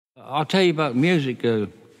I'll tell you about music, Gary.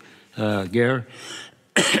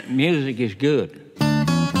 Music is good.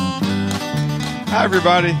 Hi,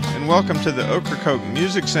 everybody, and welcome to the Ocracoke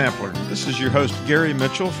Music Sampler. This is your host, Gary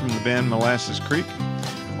Mitchell, from the band Molasses Creek.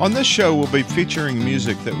 On this show, we'll be featuring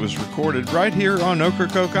music that was recorded right here on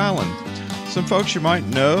Ocracoke Island. Some folks you might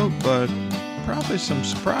know, but probably some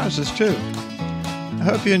surprises, too. I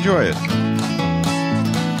hope you enjoy it.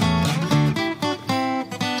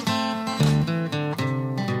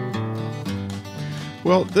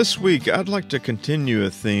 Well, this week, I'd like to continue a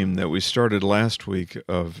theme that we started last week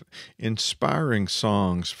of inspiring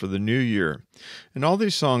songs for the new year. And all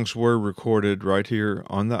these songs were recorded right here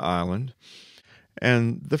on the island.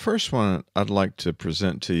 And the first one I'd like to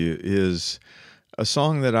present to you is a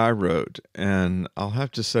song that I wrote. And I'll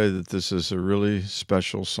have to say that this is a really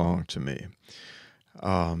special song to me.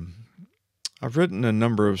 I've written a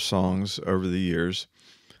number of songs over the years,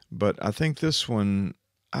 but I think this one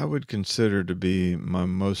I would consider to be my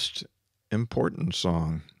most important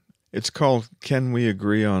song. It's called Can We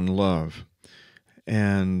Agree on Love?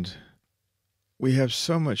 And we have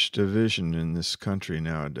so much division in this country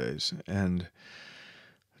nowadays, and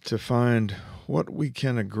to find what we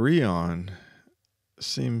can agree on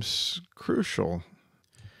seems crucial.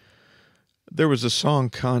 There was a song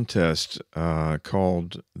contest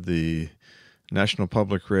called the National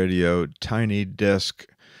Public Radio Tiny Desk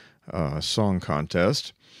Song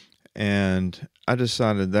Contest, and I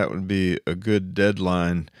decided that would be a good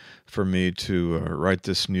deadline for me to write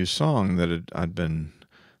this new song that I'd been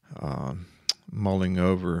mulling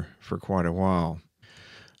over for quite a while.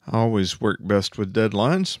 I always work best with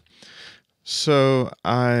deadlines. So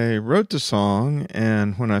I wrote the song,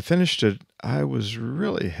 and when I finished it, I was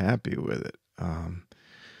really happy with it. A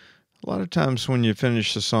lot of times when you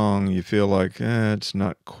finish a song, you feel like, it's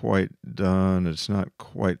not quite done, it's not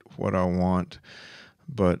quite what I want.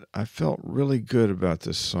 But I felt really good about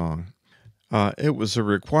this song. It was a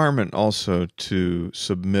requirement also to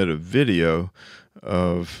submit a video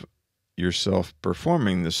of yourself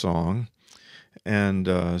performing the song. And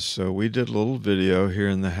so we did a little video here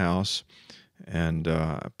in the house, and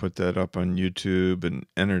I put that up on YouTube and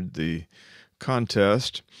entered the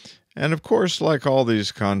contest. And of course, like all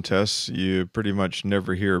these contests, you pretty much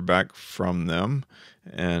never hear back from them,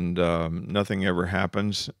 and nothing ever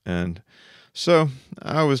happens. And so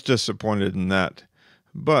I was disappointed in that,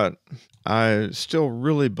 but I still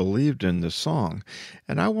really believed in the song,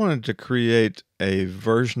 and I wanted to create a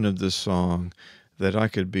version of the song that I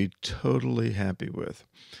could be totally happy with.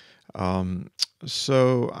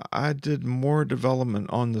 So I did more development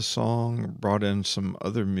on the song, brought in some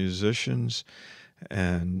other musicians,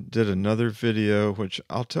 and did another video, which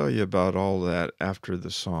I'll tell you about all that after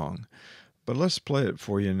the song. But let's play it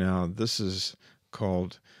for you now. This is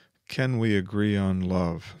called Can We Agree on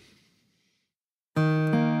Love?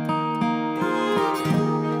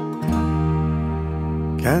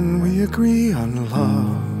 Can we agree on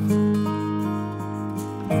love?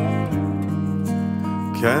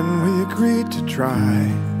 Can we agree to try?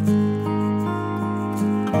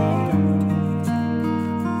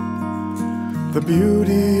 The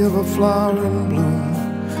beauty of a flower in bloom,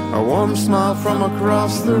 a warm smile from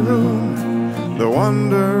across the room, the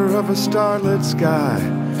wonder of a starlit sky,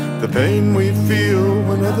 the pain we feel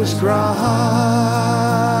when others cry.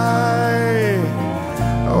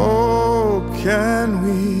 Oh, can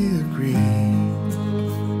we agree?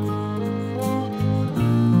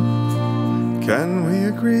 Can we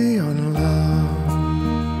agree on love?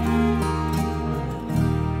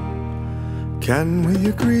 Can we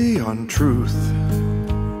agree on truth?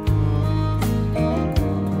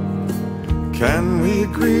 Can we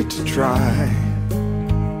agree to try?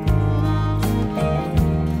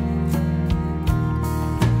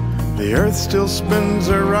 The earth still spins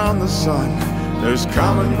around the sun. There's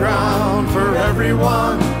common ground for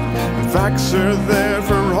everyone, and facts are there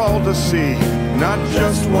for all to see, not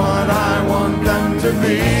just what I want them to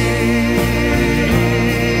be.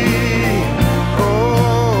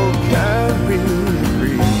 Oh, can we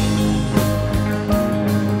agree?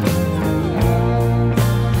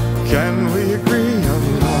 Can we agree on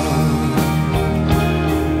love?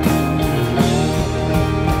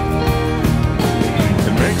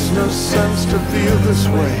 It makes no sense to feel this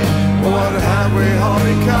way. What have we all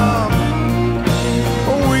become?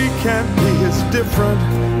 We can't be as different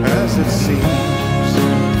as it seems.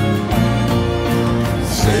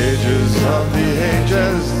 Sages of the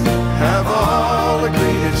ages have all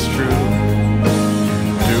agreed it's true.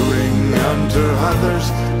 Doing unto others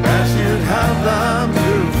as you'd have them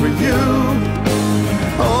do for you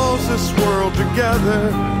holds this world together.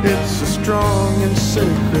 It's a strong and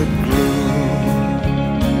sacred glue.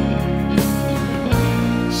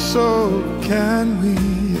 So can we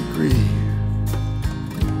agree?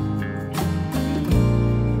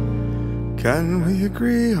 Can we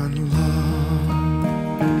agree on love?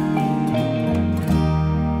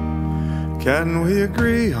 Can we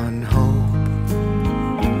agree on hope?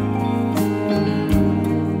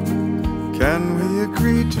 Can we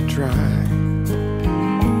agree to try?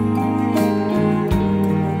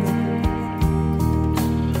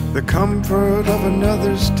 The comfort of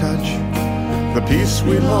another's touch, the peace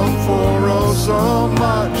we long for oh so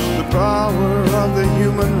much, the power of the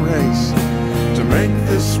human race to make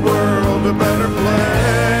this world a better place.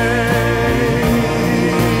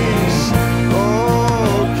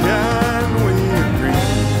 Oh, can we agree?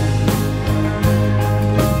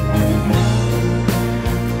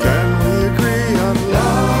 Can we agree on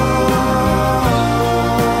love?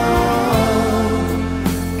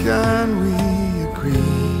 Can we agree?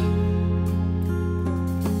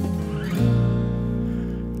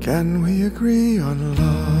 Can we agree on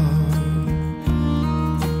love?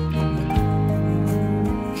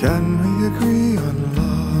 Can we agree on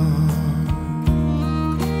love?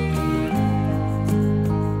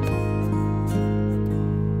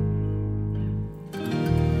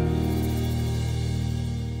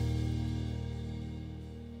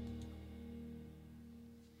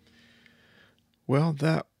 Well,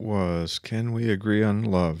 that was Can We Agree on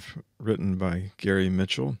Love, written by Gary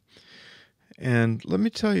Mitchell. And let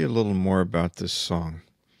me tell you a little more about this song.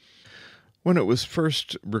 When it was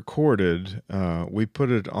first recorded, we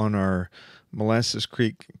put it on our Molasses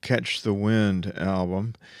Creek Catch the Wind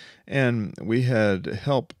album, and we had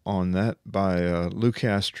help on that by Lou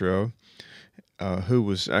Castro, who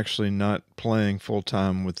was actually not playing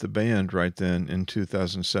full-time with the band right then in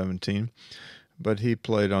 2017, but he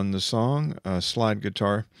played on the song, slide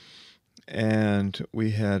guitar, and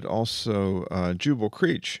we had also Jubal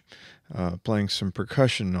Creech playing some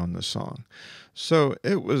percussion on the song. So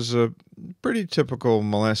it was a pretty typical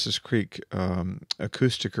Molasses Creek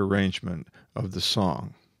acoustic arrangement of the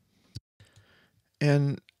song.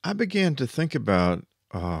 And I began to think about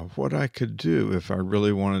what I could do if I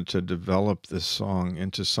really wanted to develop this song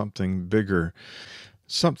into something bigger,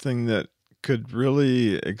 something that could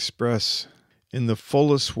really express in the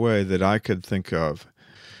fullest way that I could think of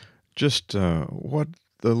just what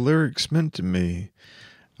the lyrics meant to me.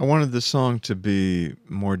 I wanted the song to be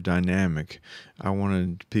more dynamic. I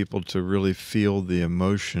wanted people to really feel the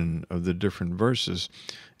emotion of the different verses.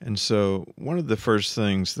 And so one of the first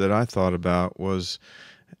things that I thought about was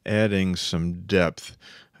adding some depth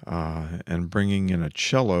and bringing in a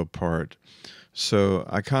cello part. So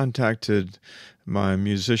I contacted my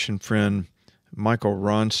musician friend Michael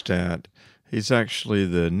Ronstadt. He's actually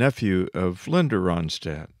the nephew of Linda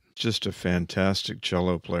Ronstadt, just a fantastic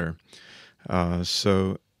cello player.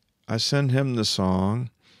 So I sent him the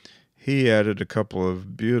song. He added a couple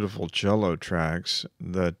of beautiful cello tracks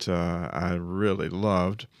that I really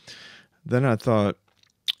loved. Then I thought,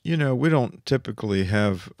 we don't typically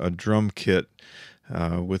have a drum kit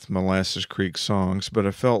with Molasses Creek songs, but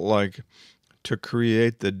I felt like to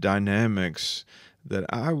create the dynamics that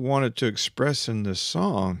I wanted to express in this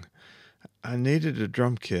song, I needed a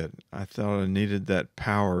drum kit. I thought I needed that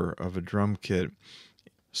power of a drum kit.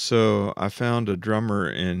 So I found a drummer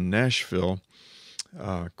in Nashville,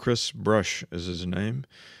 Chris Brush is his name,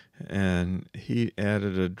 and he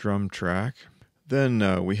added a drum track.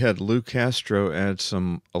 Then we had Lou Castro add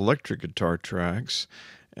some electric guitar tracks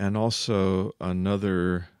and also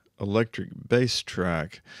another electric bass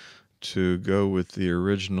track to go with the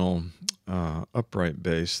original upright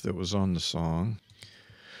bass that was on the song.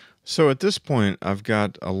 So at this point, I've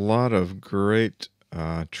got a lot of great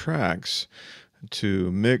tracks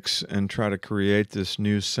to mix and try to create this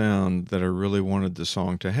new sound that I really wanted the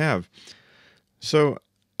song to have. So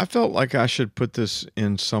I felt like I should put this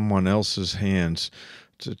in someone else's hands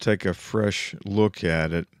to take a fresh look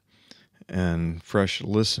at it and fresh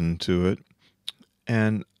listen to it.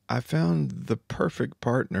 And I found the perfect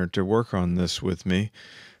partner to work on this with me,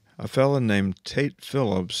 a fella named Tate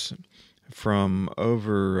Phillips from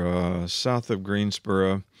over south of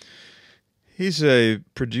Greensboro. He's a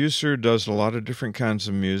producer, does a lot of different kinds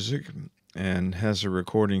of music, and has a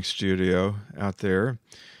recording studio out there.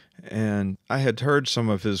 And I had heard some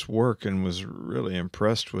of his work and was really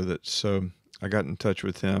impressed with it. So I got in touch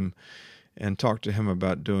with him and talked to him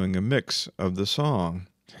about doing a mix of the song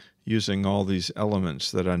using all these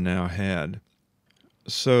elements that I now had.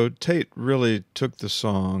 So Tate really took the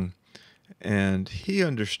song and he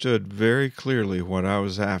understood very clearly what I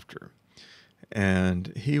was after.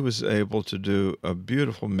 And he was able to do a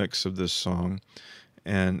beautiful mix of this song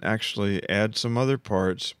and actually add some other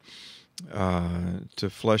parts to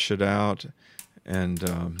flesh it out,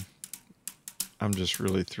 and I'm just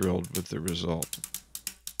really thrilled with the result.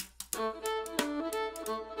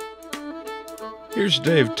 Here's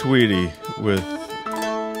Dave Tweedy with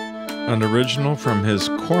an original from his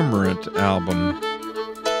Cormorant album,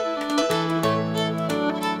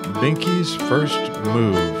 Binky's First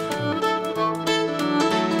Move.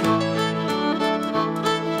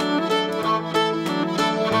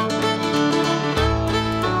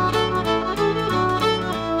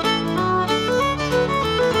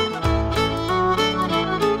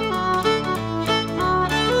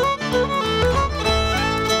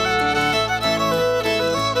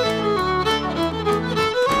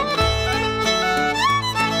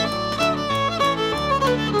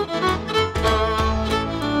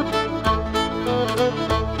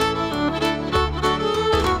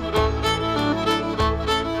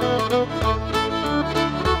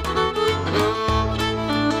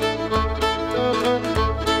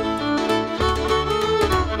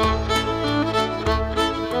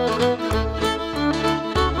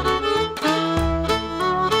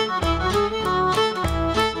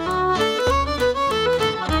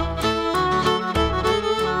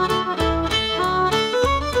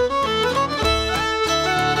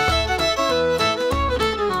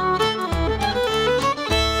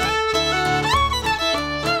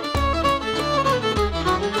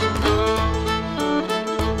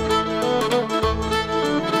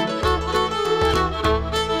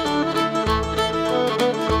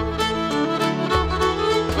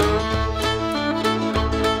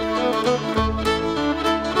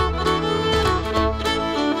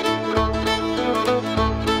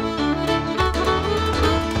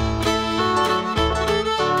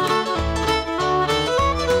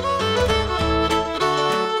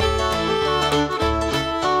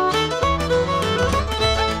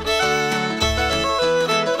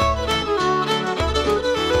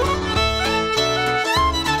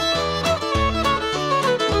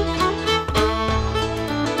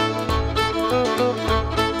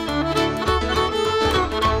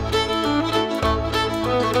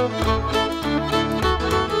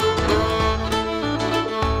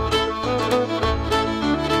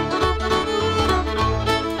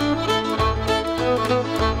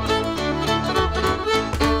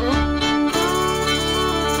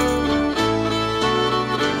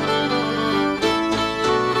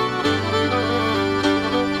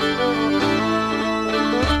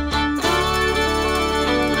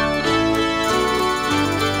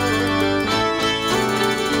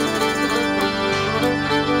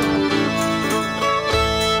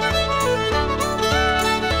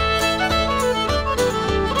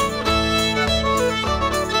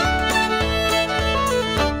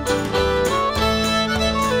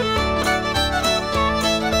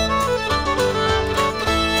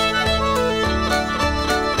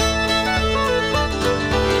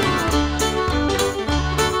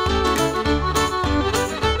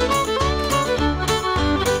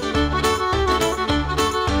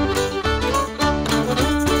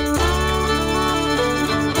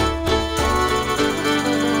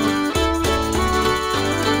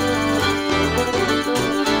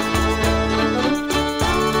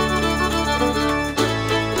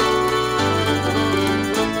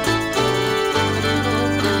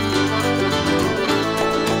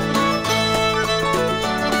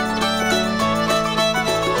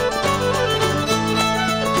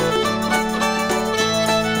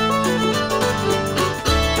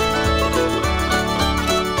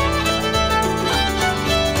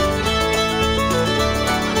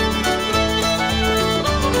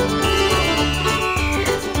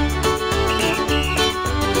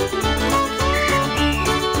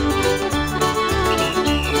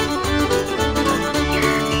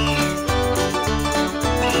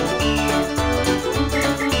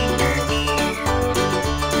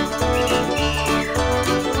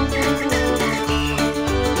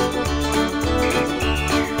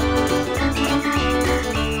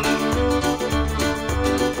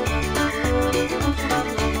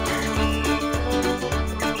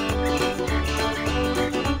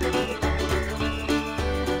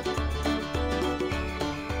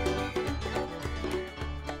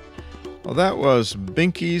 Well, that was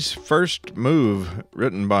Binky's First Move,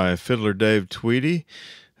 written by fiddler Dave Tweedy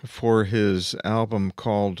for his album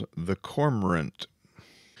called The Cormorant.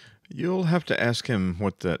 You'll have to ask him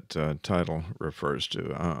what that title refers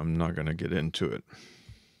to. I'm not going to get into it.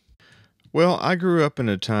 Well, I grew up in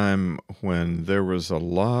a time when there was a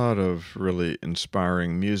lot of really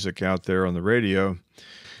inspiring music out there on the radio,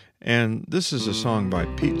 and this is a song by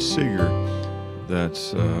Pete Seeger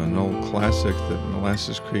That's an old classic that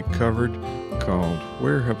Molasses Creek covered called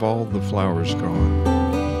Where Have All the Flowers Gone?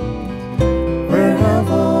 Where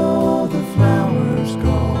have all the flowers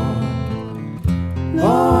gone?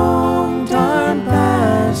 Long time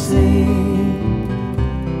passing.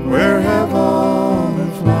 Where have all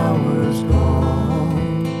the flowers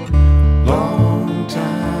gone? Long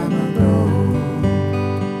time ago.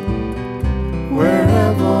 Where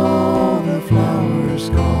have all the flowers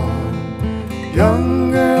gone?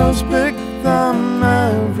 Young girls pick them,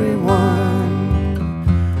 everyone.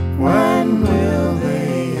 When will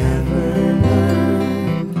they ever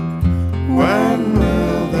learn? When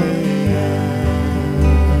will they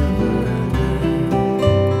ever learn?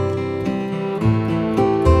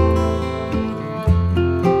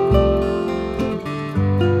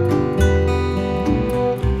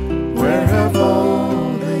 Where have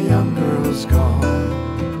all the young girls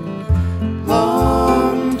gone?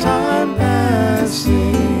 Long time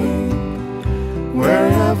passing. Where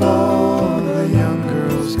have all the young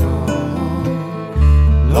girls gone?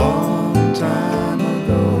 Long time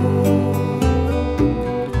ago.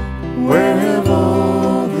 Where have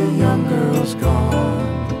all the young girls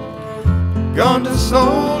gone? Gone to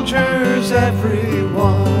soldiers,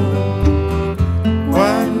 everyone.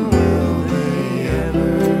 When will they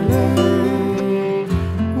ever learn?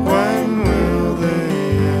 When will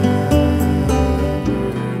they ever learn?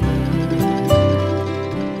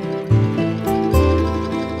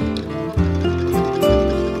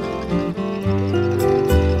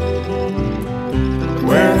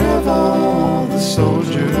 Where have all the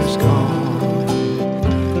soldiers gone?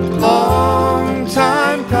 Long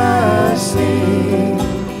time passing.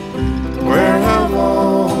 Where have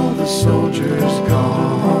all the soldiers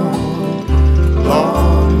gone?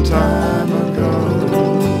 Long time ago.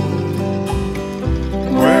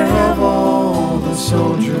 Where have all the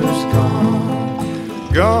soldiers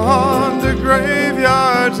gone? Gone to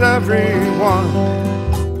graveyards, everyone.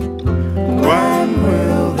 When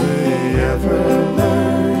will they ever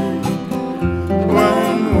learn?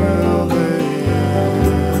 When will they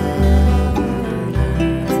ever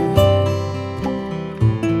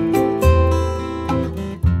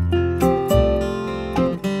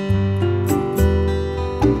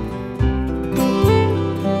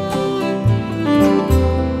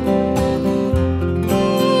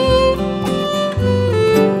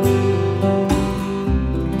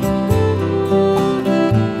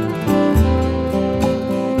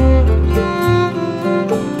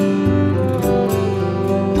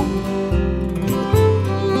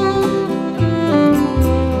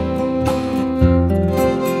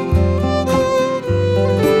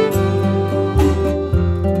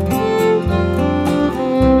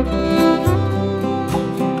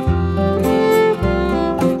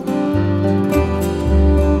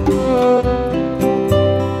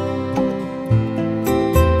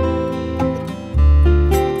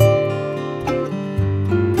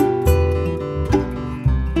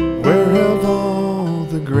Where have all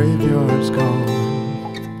the graveyards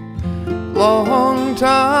gone? Long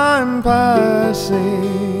time passing.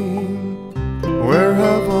 Where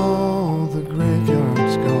have all the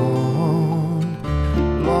graveyards gone?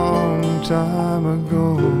 Long time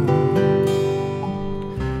ago.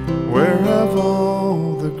 Where have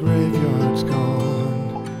all the graveyards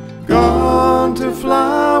gone? Gone to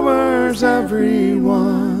flowers,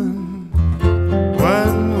 everyone.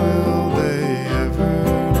 When will they ever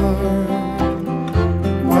learn?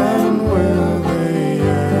 When will they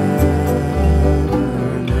ever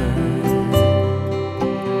learn?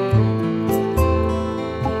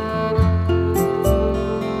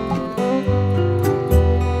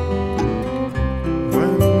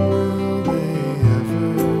 When will they ever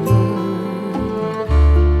learn?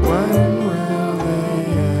 When will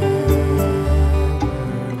they ever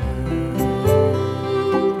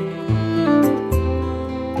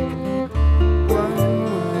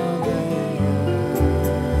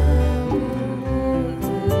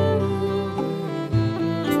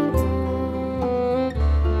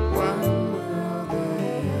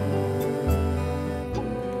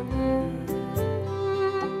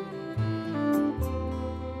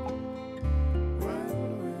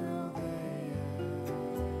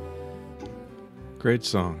Great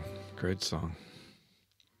song. Great song.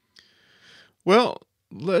 Well,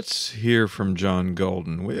 let's hear from John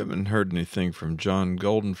Golden. We haven't heard anything from John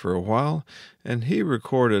Golden for a while, and he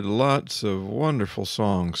recorded lots of wonderful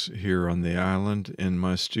songs here on the island in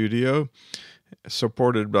my studio,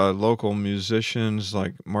 supported by local musicians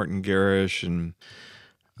like Martin Garish and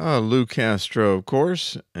Lou Castro, of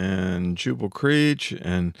course, and Jubal Creech,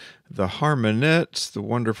 and the Harmonettes, the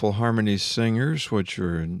wonderful harmony singers, which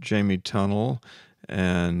are Jamie Tunnell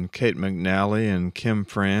and Kate McNally and Kim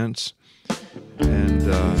France.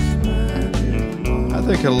 And I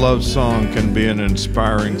think a love song can be an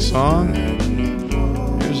inspiring song.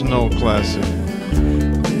 Here's an old classic.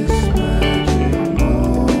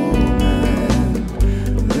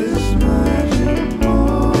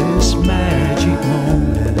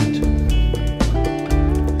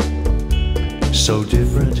 So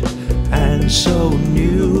different and so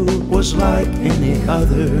new, was like any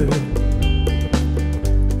other,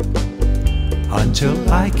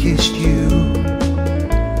 until I kissed you,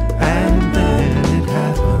 and then it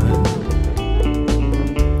happened.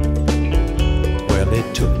 Well,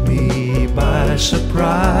 it took me by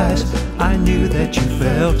surprise. I knew that you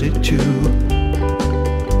felt it too,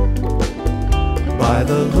 by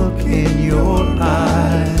the look in your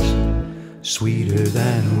eyes, sweeter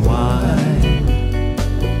than wine,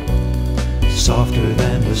 softer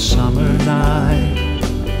than the summer night.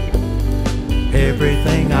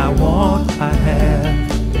 Everything I want, I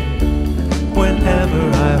have,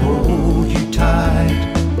 whenever I hold you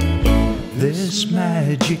tight. This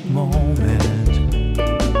magic moment,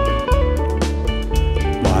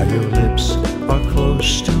 while your lips are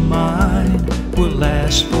close to mine, will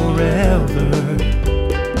last forever,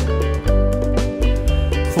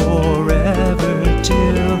 forever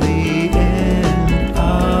till the end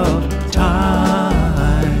of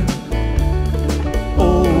time.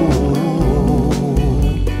 Oh,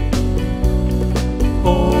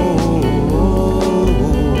 oh,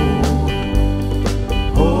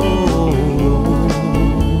 oh, oh.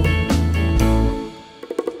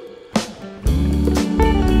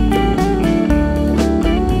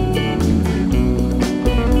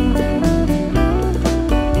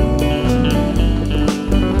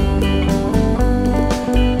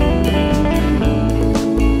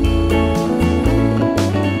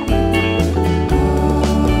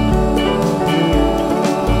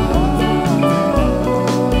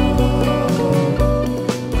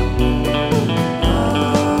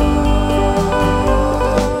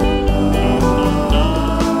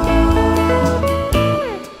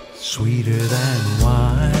 Sweeter than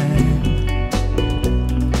wine,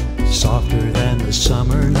 softer than the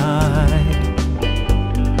summer night.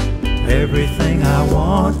 Everything I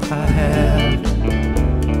want, I have,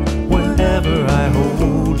 whenever I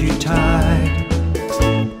hold you tight.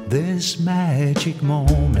 This magic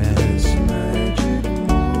moment,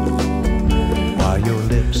 while your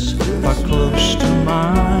lips are close to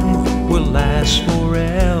mine, will last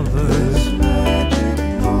forever,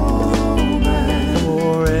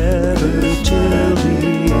 till the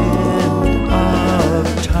end of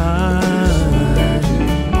time.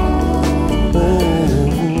 Oh,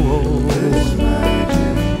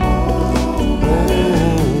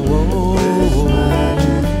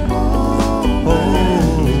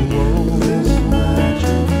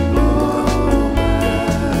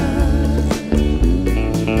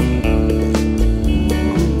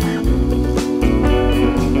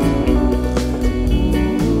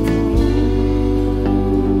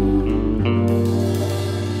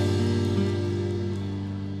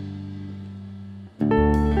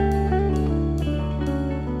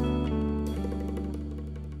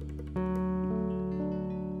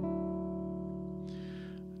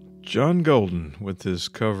 John Golden with his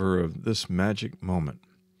cover of This Magic Moment.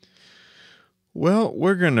 Well,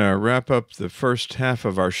 we're going to wrap up the first half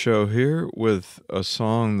of our show here with a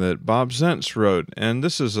song that Bob Zentz wrote, and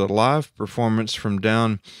this is a live performance from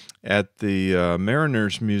down at the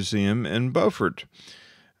Mariners Museum in Beaufort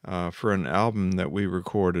for an album that we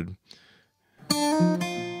recorded.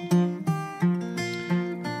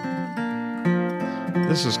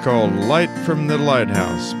 This is called Light from the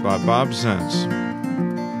Lighthouse by Bob Zentz.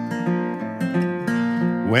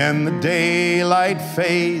 When the daylight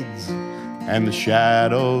fades and the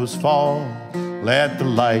shadows fall, let the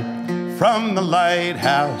light from the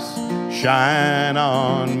lighthouse shine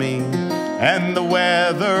on me. And the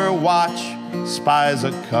weather watch spies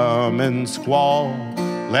a coming squall,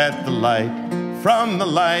 let the light from the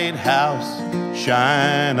lighthouse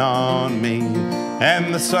shine on me.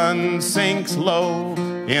 And the sun sinks low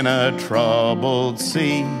in a troubled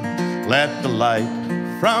sea, let the light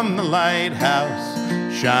from the lighthouse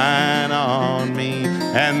shine on me.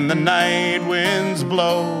 And the night winds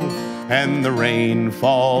blow and the rain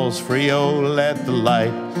falls free, oh, let the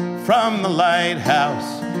light from the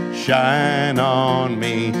lighthouse shine on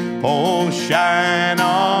me. Oh, shine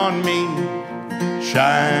on me,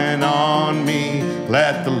 shine on me.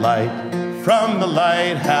 Let the light from the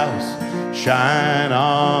lighthouse shine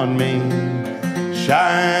on me,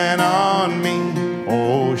 shine on me,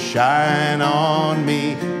 oh shine on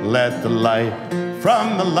me. Let the light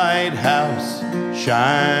from the lighthouse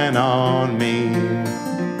shine on me.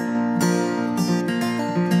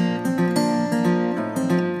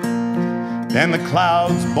 Then the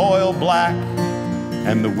clouds boil black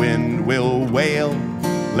and the wind will wail.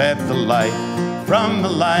 Let the light from the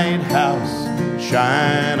lighthouse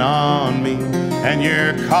shine on me. And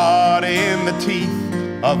you're caught in the teeth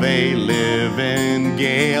of a living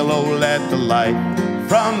gale. Oh, let the light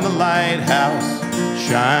from the lighthouse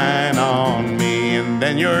shine on me. And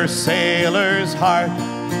then your sailor's heart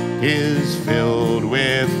is filled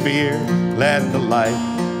with fear. Let the light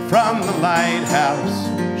from the lighthouse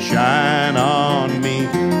shine on me.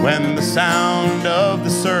 When the sound of the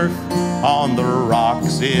surf on the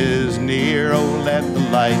rocks is near, oh, let the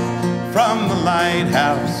light from the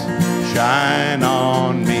lighthouse shine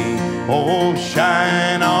on me, oh,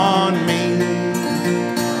 shine on me.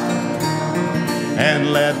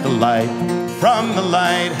 And let the light from the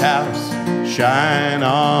lighthouse shine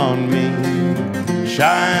on me,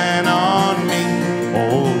 shine on me,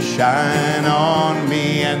 oh, shine on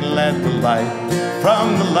me. And let the light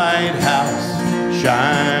from the lighthouse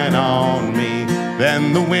shine on me.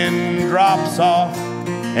 Then the wind drops off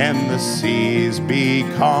and the seas be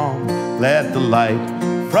calm. Let the light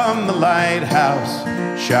from the lighthouse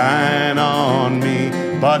shine on me.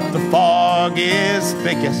 But the fog is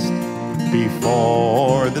thickest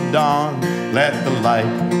before the dawn. Let the light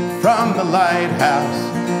from the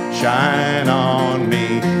lighthouse shine on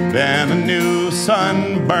me. Then a new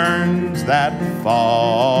sun burns that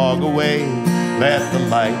fog away. Let the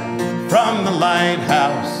light from the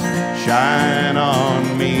lighthouse shine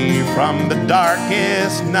on me. From the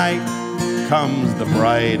darkest night comes the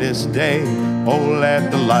brightest day. Oh, let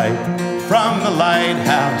the light from the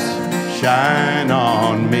lighthouse shine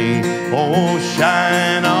on me. Oh,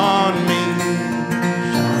 shine on me.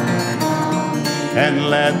 And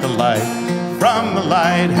let the light from the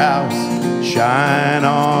lighthouse shine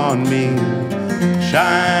on me.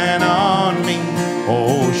 Shine on me.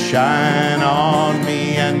 Oh, shine on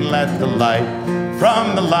me. And let the light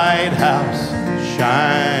from the lighthouse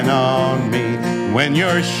shine on me. When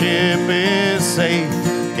your ship is safe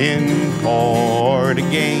in port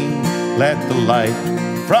again, let the light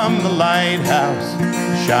from the lighthouse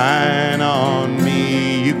shine on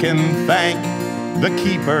me. You can thank the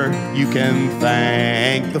keeper, you can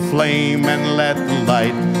thank the flame, and let the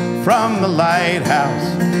light from the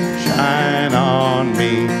lighthouse shine on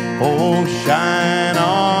me. Oh, shine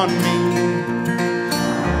on me.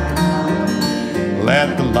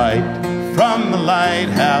 Let the light from the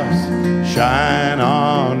lighthouse shine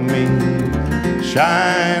on me.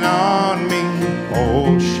 Shine on me.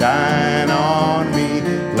 Oh, shine on me.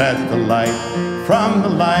 Let the light from the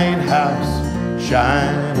lighthouse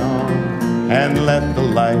shine on. And let the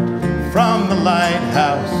light from the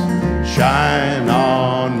lighthouse shine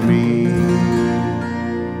on me.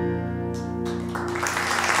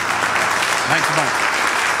 Thanks a bunch.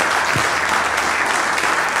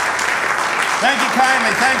 Thank you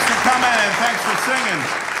kindly. Thanks for coming and thanks for singing.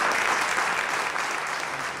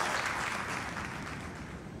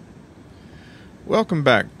 Welcome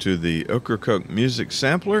back to the Ocracoke Music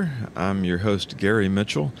Sampler. I'm your host, Gary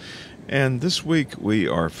Mitchell, and this week we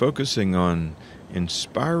are focusing on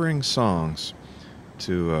inspiring songs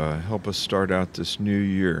to help us start out this new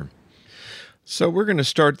year. So we're going to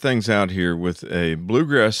start things out here with a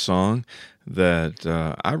bluegrass song that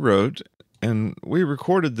I wrote, and we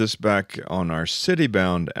recorded this back on our City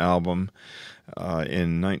Bound album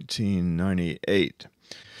in 1998.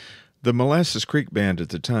 The Molasses Creek Band at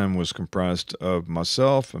the time was comprised of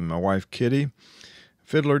myself and my wife Kitty,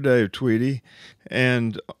 fiddler Dave Tweedy,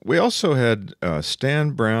 and we also had Stan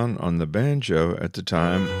Brown on the banjo at the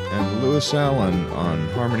time and Lewis Allen on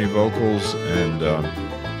harmony vocals and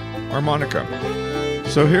harmonica.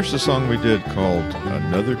 So here's the song we did called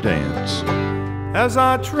Another Dance. As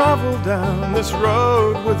I travel down this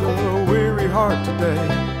road with a weary heart today,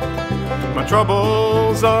 my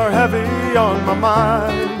troubles are heavy on my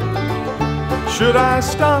mind. Should I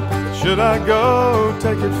stop? Should I go?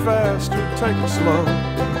 Take it fast or take it slow?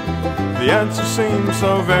 The answer seems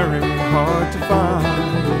so very hard to find.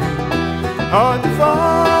 Hard to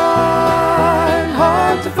find,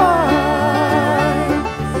 hard to find.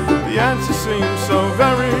 The answer seems so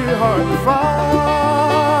very hard to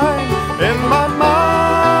find. In my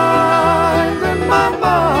mind,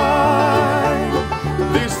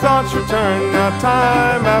 these thoughts return now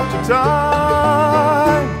time after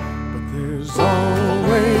time. But there's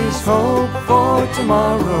always hope for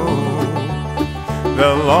tomorrow.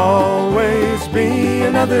 there'll always be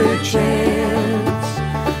another chance.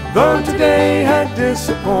 Though today had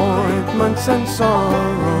disappointments and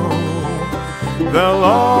sorrow, there'll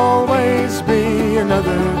always be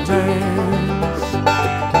another dance.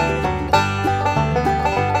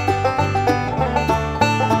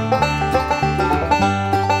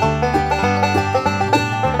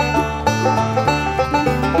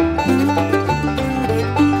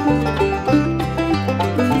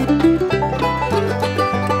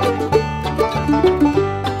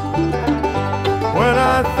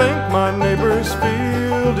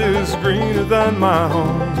 Is greener than my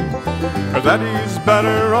home, or that he's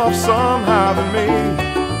better off somehow than me.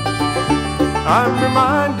 I'm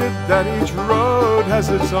reminded that each road has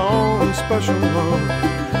its own special road,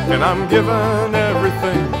 and I'm given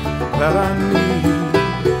everything that I need,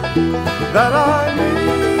 that I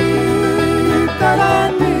need, that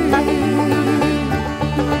I need.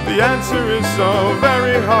 The answer is so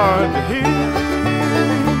very hard to hear.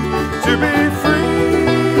 To be free,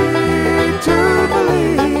 to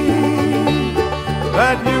believe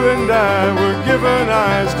that you and I were given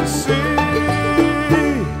eyes to see,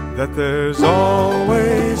 that there's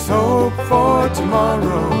always hope for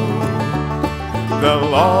tomorrow,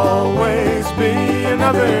 there'll always be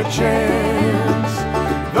another chance.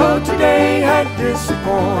 Though today had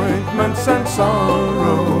disappointments and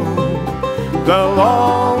sorrow, there'll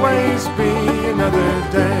always be another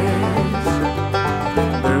dance.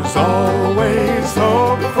 There's always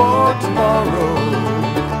hope for tomorrow,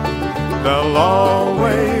 there'll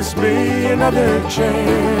always be another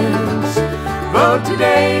chance. Though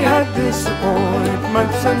today had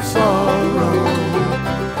disappointments and sorrow,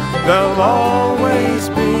 there'll always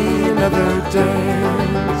be another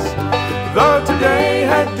dance. Though today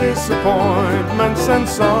had disappointments and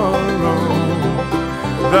sorrow,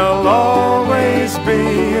 there'll always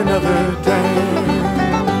be another dance.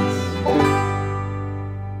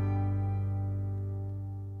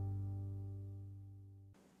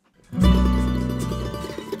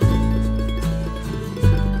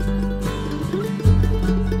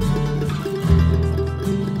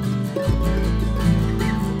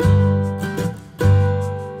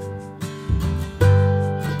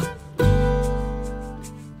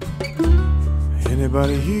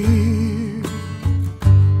 Anybody here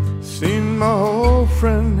seen my old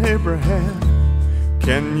friend Abraham?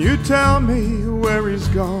 Can you tell me where he's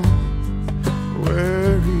gone?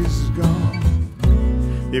 Where he's gone?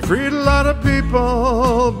 He freed a lot of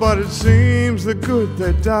people, but it seems the good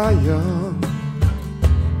they die young.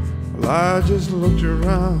 Well, I just looked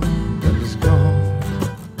around and he's gone.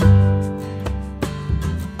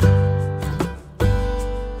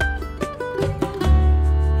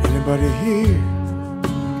 Anybody here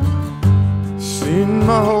seen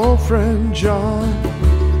my old friend John?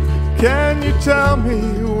 Can you tell me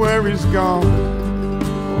where he's gone?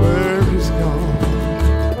 Where he's gone?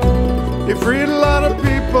 He freed a lot of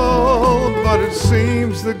people, but it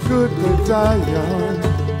seems the good they die young.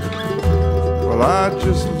 Well, I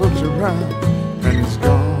just looked around and he's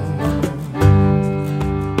gone.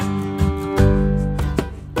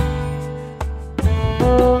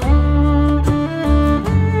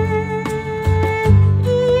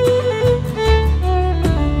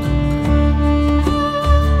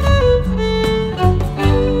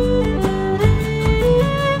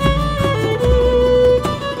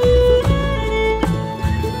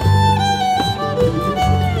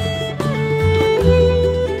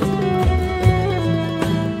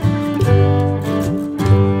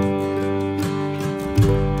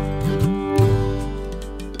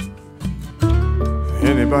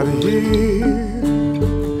 Anybody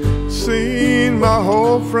here seen my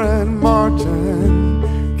old friend Martin?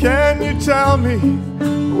 Can you tell me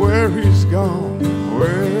where he's gone?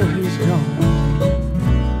 Where he's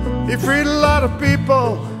gone? He freed a lot of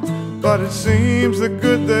people, but it seems the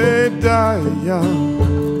good they die young.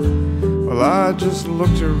 Well, I just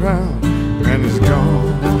looked around and he's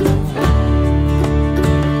gone.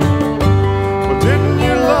 Well, didn't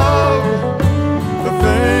you love the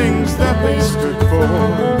things that they stood for?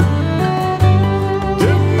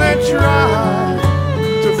 Didn't they try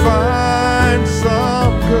to find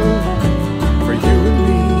some good for you and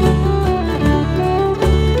me?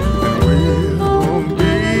 And we'll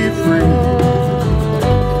be free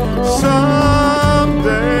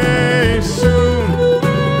someday soon.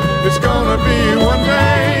 It's gonna be one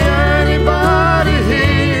day. Anybody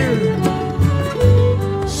here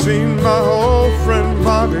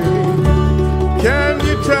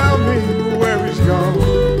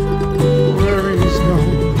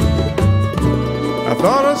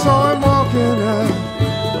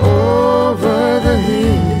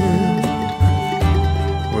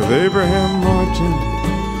Martin,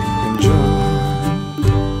 and John.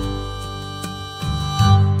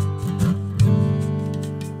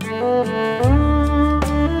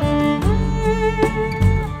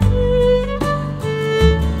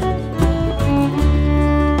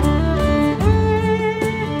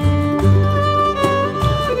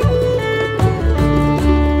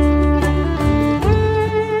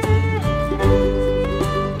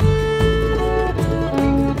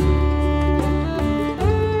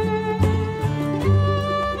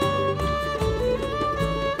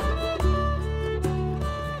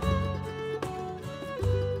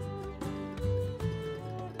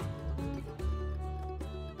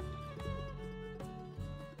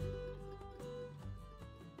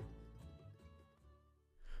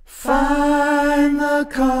 Find the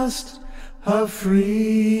cost of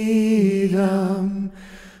freedom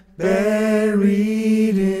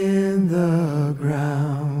buried in the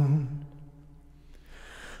ground.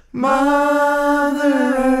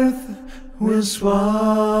 Mother Earth will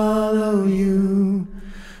swallow you.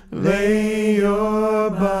 Lay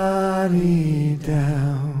your body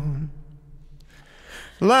down.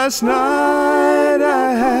 Last night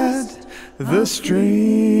I had the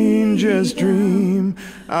strangest dream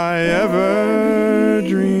I ever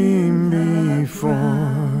dreamed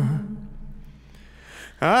before.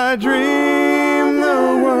 I dreamed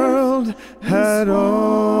the world had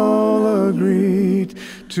all agreed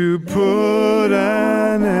to put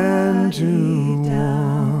an end to war.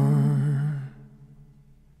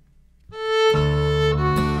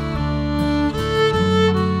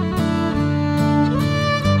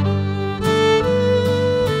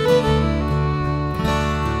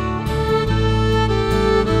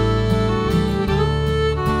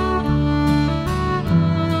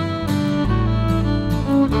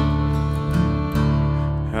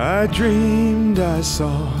 I dreamed I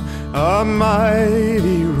saw a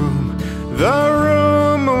mighty room. The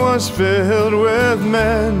room was filled with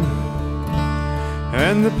men,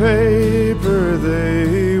 and the paper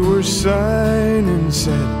they were signing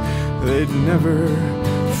said they'd never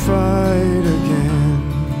fight again.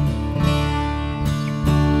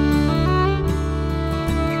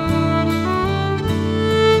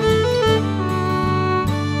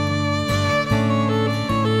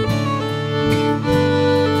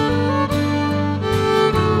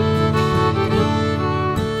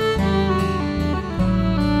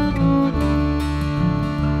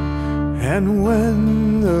 And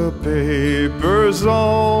when the papers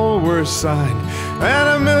all were signed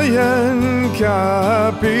and 1,000,000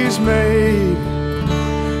 copies made,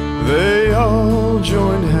 they all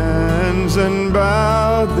joined hands and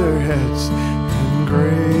bowed their heads, and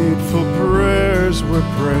grateful prayers were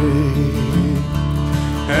prayed.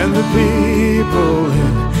 And the people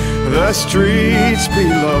in the streets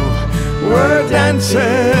below were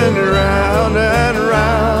dancing round and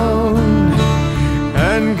round,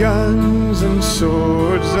 and guns and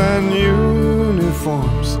swords and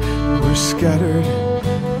uniforms were scattered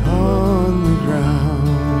on the ground.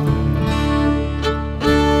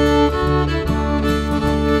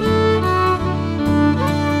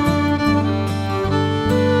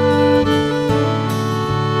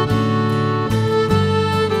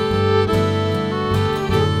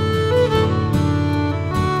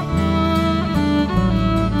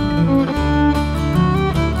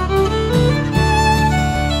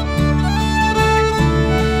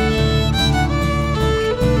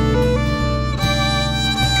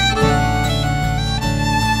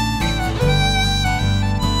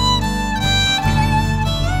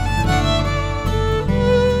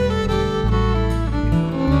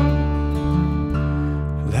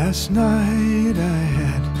 Last night I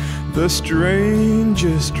had the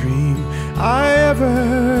strangest dream I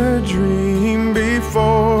ever dreamed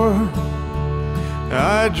before.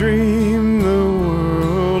 I dreamed the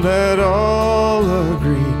world had all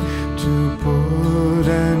agreed to put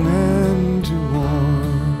an end to war.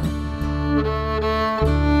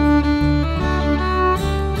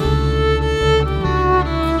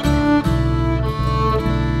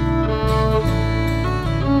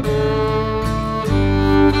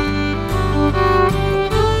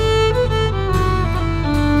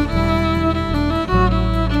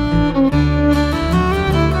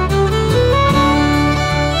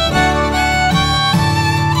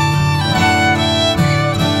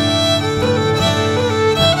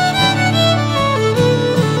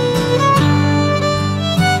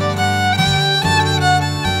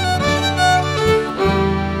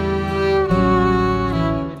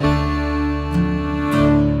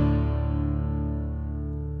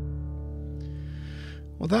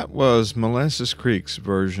 was Molasses Creek's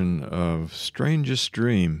version of Strangest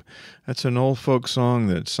Dream. That's an old folk song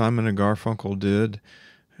that Simon and Garfunkel did,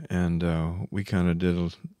 and we kind of did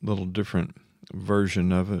a little different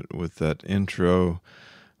version of it with that intro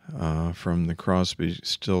from the Crosby,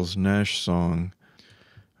 Stills, Nash song,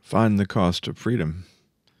 Find the Cost of Freedom.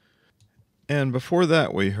 And before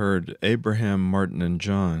that, we heard Abraham, Martin, and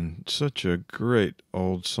John, such a great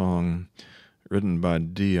old song written by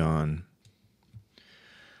Dion.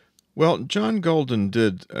 Well, John Golden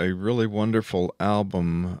did a really wonderful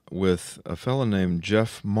album with a fellow named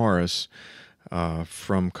Jeff Morris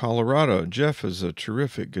from Colorado. Jeff is a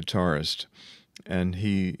terrific guitarist, and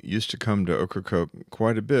he used to come to Ocracoke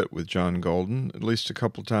quite a bit with John Golden, at least a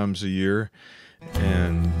couple times a year,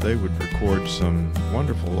 and they would record some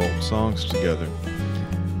wonderful old songs together.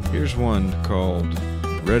 Here's one called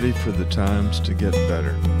Ready for the Times to Get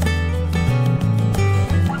Better.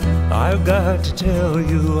 I've got to tell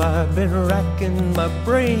you, I've been racking my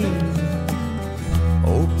brain,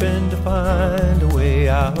 hoping to find a way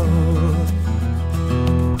out.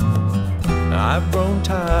 I've grown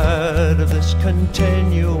tired of this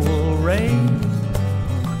continual rain.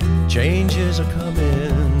 Changes are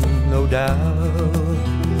coming, no doubt.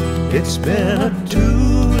 It's been a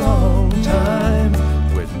too long time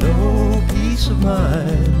with no peace of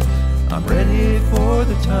mind. I'm ready for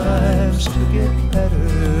the times to get better.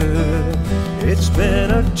 It's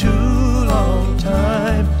been a too long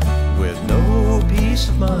time with no peace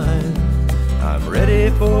of mind. I'm ready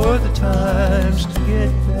for the times to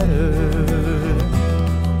get better.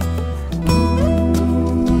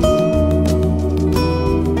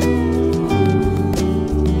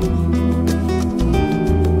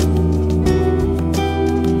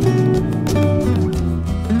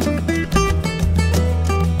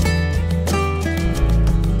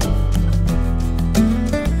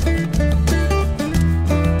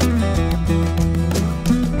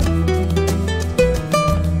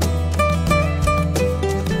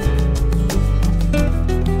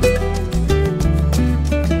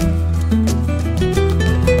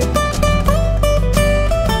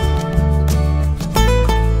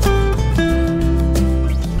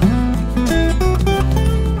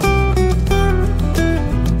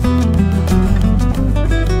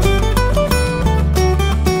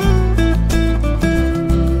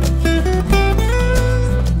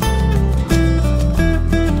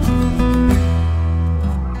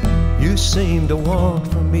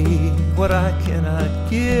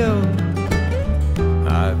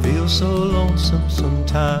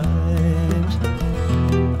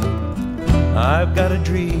 I've got a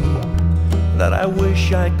dream that I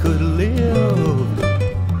wish I could live.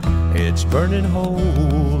 It's burning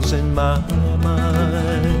holes in my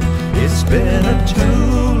mind. It's been a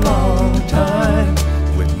too long time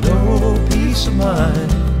with no peace of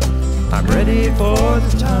mind. I'm ready for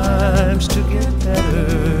the times to get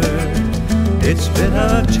better. It's been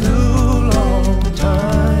a too long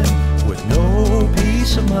time with no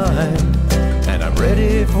peace of mind, and I'm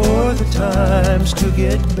ready for the times to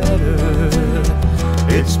get better.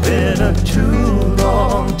 It's been a too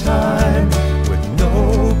long time with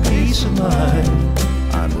no peace of mind.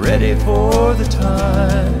 I'm ready for the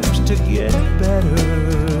times to get better.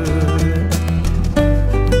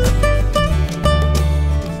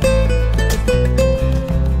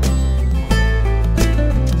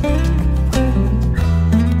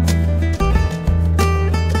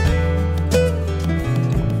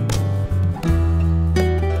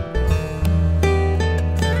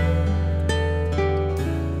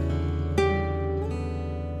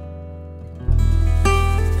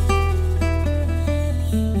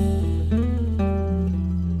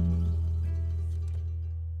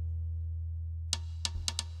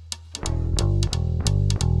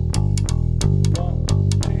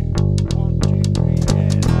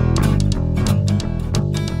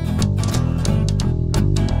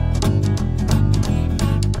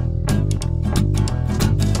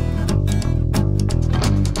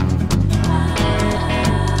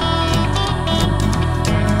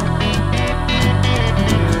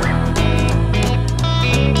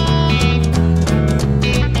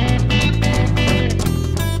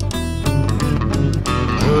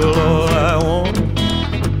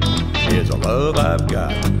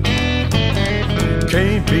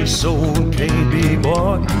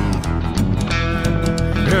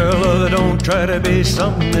 Try to be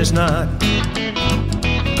something that's not.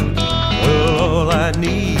 Well, all I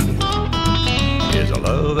need is a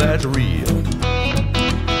love that's real,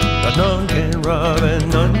 that none can rob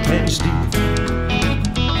and none can steal.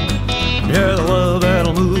 Yeah, the love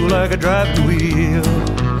that'll move like a driving wheel.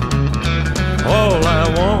 All I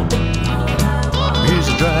want is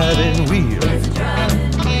a driving wheel.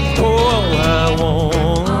 All I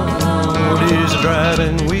want is a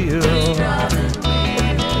driving wheel.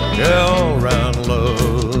 Yeah, all round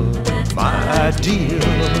love, my ideal.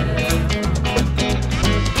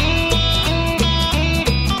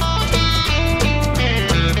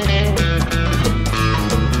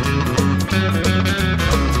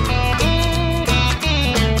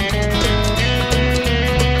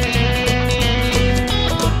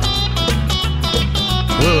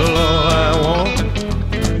 Well, all I want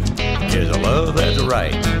is a love that's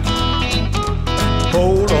right.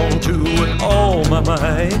 Hold on to it all my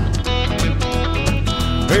might.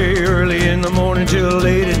 Hey, early in the morning till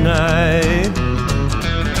late at night.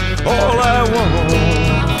 All I want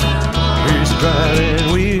is a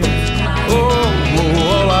driving wheel.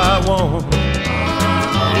 Oh, all I want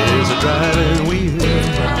is a driving wheel.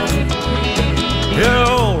 Yeah,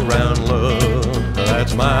 all round love,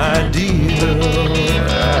 that's my deal. Oh.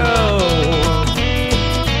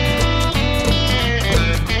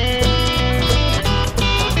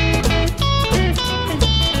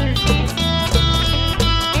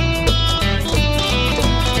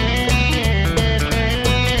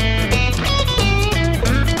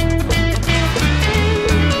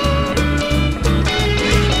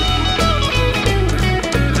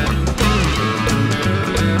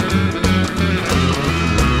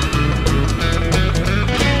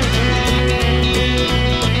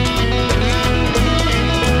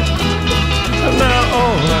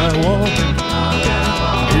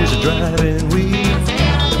 Driving wheel.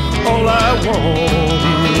 All I want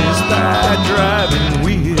is that driving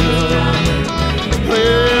wheel.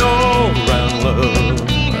 Well, all round love,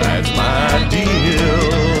 that's my deal.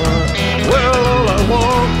 Well, all I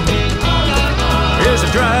want is a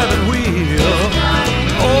driving wheel.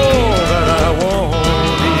 All that I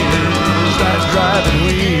want is that driving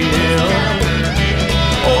wheel.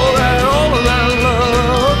 All that all around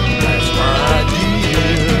love, that's my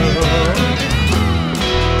deal.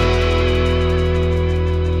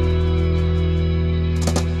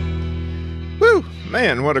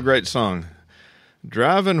 Man, what a great song.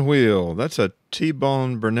 Driving Wheel. That's a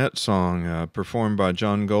T-Bone Burnett song performed by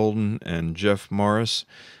John Golden and Jeff Morris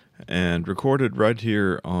and recorded right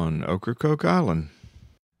here on Ocracoke Island.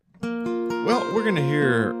 Well, we're going to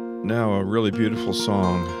hear now a really beautiful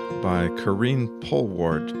song by Corrine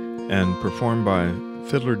Polwart and performed by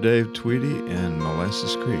Fiddler Dave Tweedy and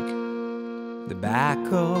Molasses Creek. The back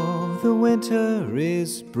of the winter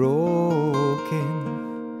is broken,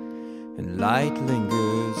 and light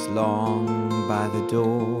lingers long by the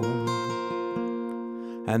door,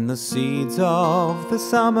 and the seeds of the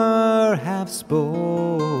summer have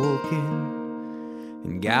spoken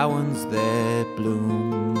in gowans that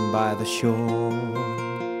bloom by the shore.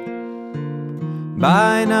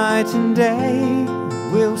 By night and day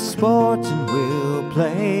we'll sport and we'll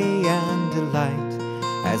play and delight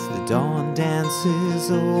as the dawn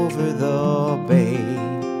dances over the bay.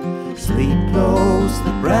 Sleep blows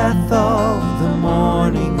the breath of the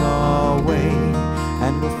morning away,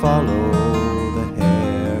 and we'll follow the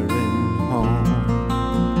heron home.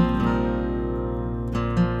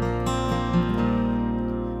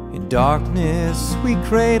 In darkness we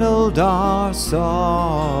cradled our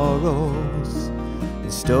sorrows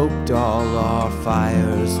and stoked all our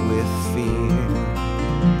fires with fear.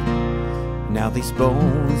 Now these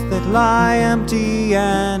bones that lie empty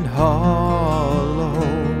and hollow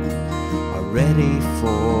ready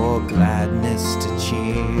for gladness to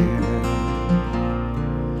cheer.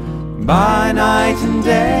 By night and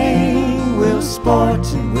day we'll sport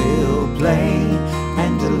and we'll play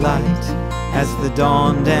and delight as the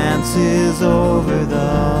dawn dances over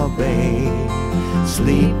the bay.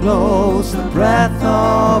 Sleep blows the breath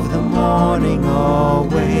of the morning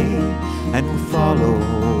away, and we'll follow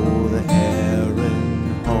the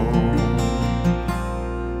heron home.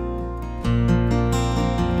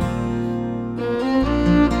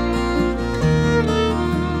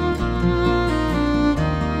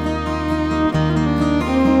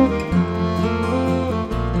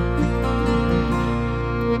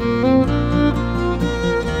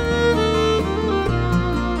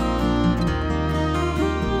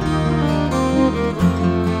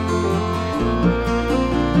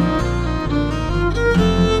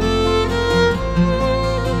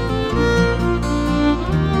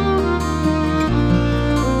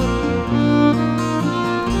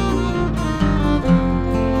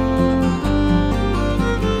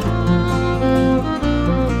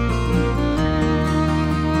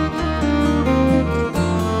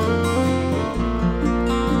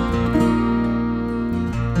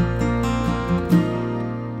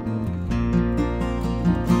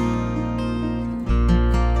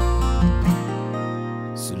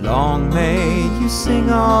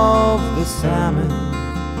 salmon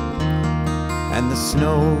and the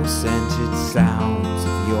snow-scented sounds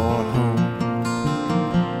of your home,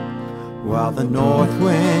 while the north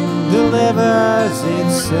wind delivers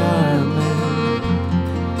its sermon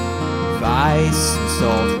of ice and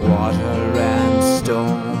salt water and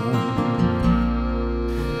stone.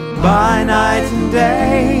 By night and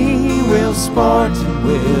day we'll sport and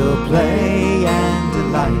we'll play and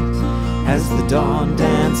delight as the dawn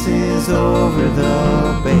dances over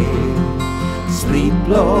the bay. Sleep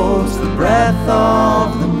blows the breath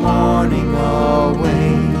of the morning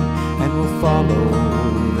away, and we'll follow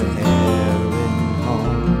the heron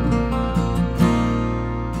home.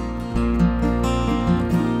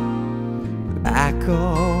 The back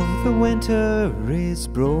of the winter is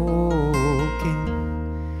broken,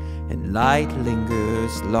 and light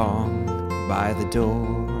lingers long by the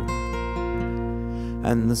door,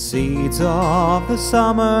 and the seeds of the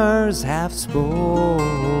summers have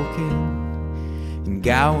spoken in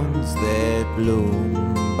gowns that bloom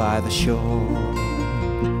by the shore.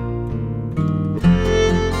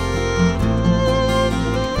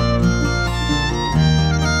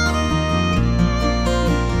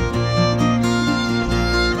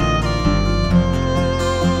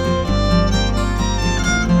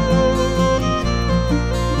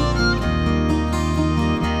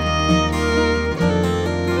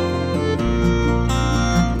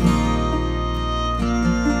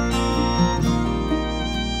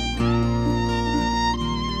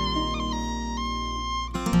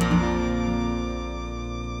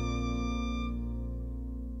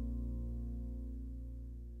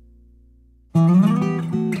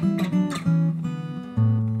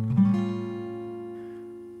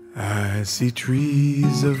 I see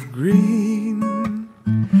trees of green,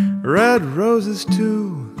 red roses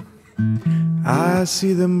too. I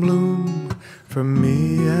see them bloom for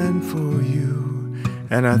me and for you.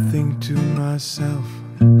 And I think to myself,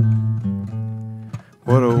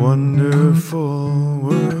 what a wonderful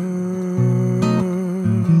world.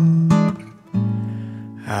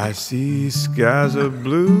 I see skies of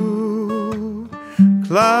blue,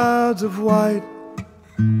 clouds of white,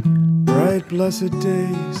 bright blessed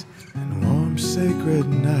days and warm sacred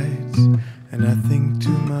nights. And I think to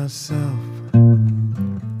myself,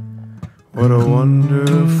 what a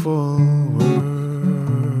wonderful world.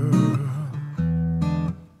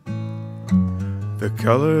 The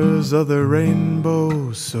colors of the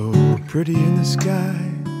rainbow, so pretty in the sky,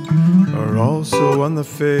 are also on the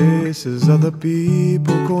faces of the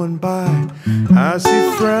people going by. I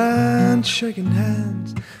see friends shaking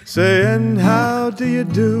hands, saying, how do you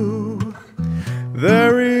do?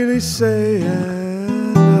 They're really saying,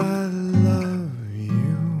 I love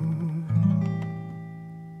you.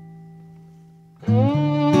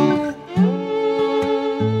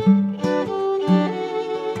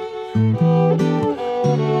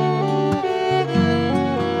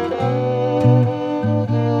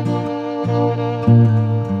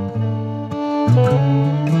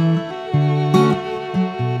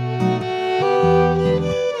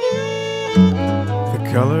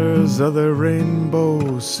 Colors of the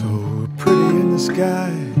rainbow, so pretty in the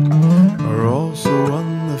sky, are also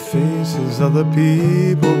on the faces of the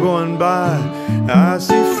people going by. I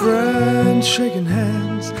see friends shaking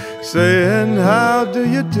hands, saying, how do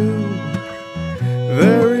you do?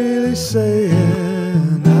 They're really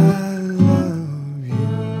saying, I love you.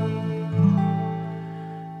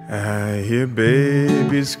 I hear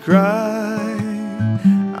babies cry,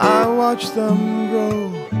 I watch them grow.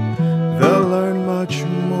 They'll learn much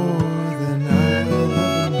more than I'll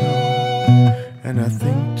ever know. And I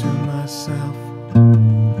think to myself,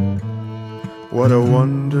 what a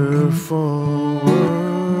wonderful world.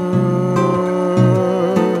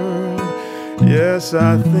 Yes,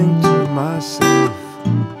 I think to myself,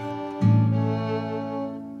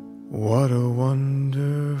 what a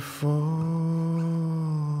wonderful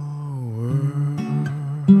world.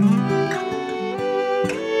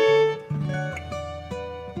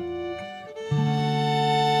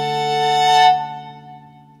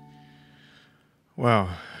 Wow,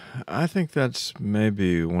 I think that's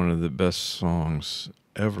maybe one of the best songs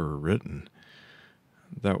ever written.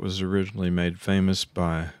 That was originally made famous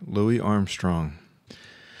by Louis Armstrong,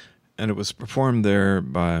 and it was performed there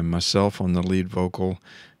by myself on the lead vocal,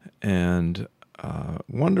 and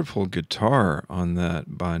wonderful guitar on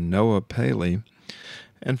that by Noah Paley,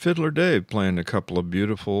 and Fiddler Dave playing a couple of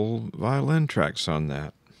beautiful violin tracks on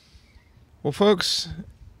that. Well, folks,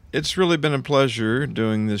 it's really been a pleasure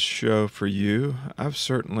doing this show for you. I've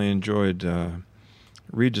certainly enjoyed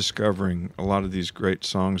rediscovering a lot of these great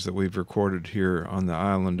songs that we've recorded here on the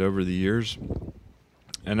island over the years,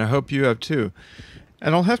 and I hope you have too.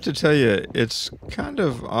 And I'll have to tell you, it's kind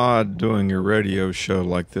of odd doing a radio show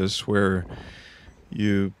like this where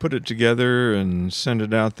you put it together and send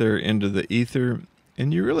it out there into the ether,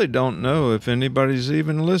 and you really don't know if anybody's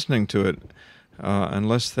even listening to it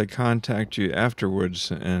unless they contact you afterwards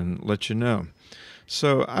and let you know.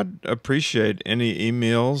 So I'd appreciate any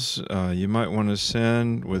emails you might want to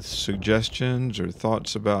send with suggestions or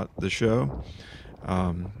thoughts about the show.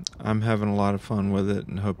 I'm having a lot of fun with it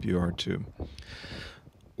and hope you are too.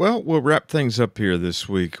 Well, we'll wrap things up here this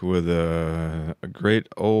week with a great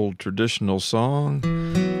old traditional song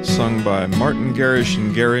sung by Martin Garish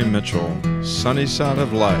and Gary Mitchell, Sunny Side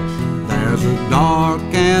of Life. There's a dark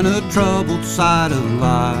and a troubled side of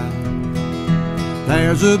life.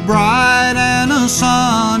 There's a bright and a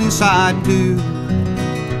sunny side too.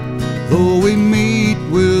 Though we meet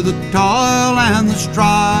with the toil and the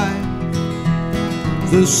strife,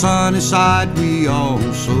 the sunny side we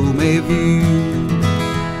also may view.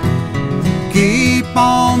 Keep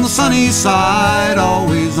on the sunny side,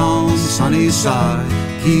 always on the sunny side.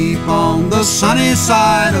 Keep on the sunny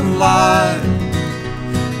side of life.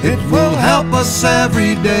 It will help us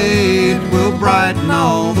every day, it will brighten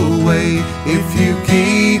all the way, if you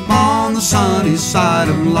keep on the sunny side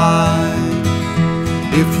of life.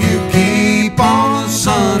 If you keep on the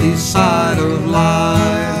sunny side of life.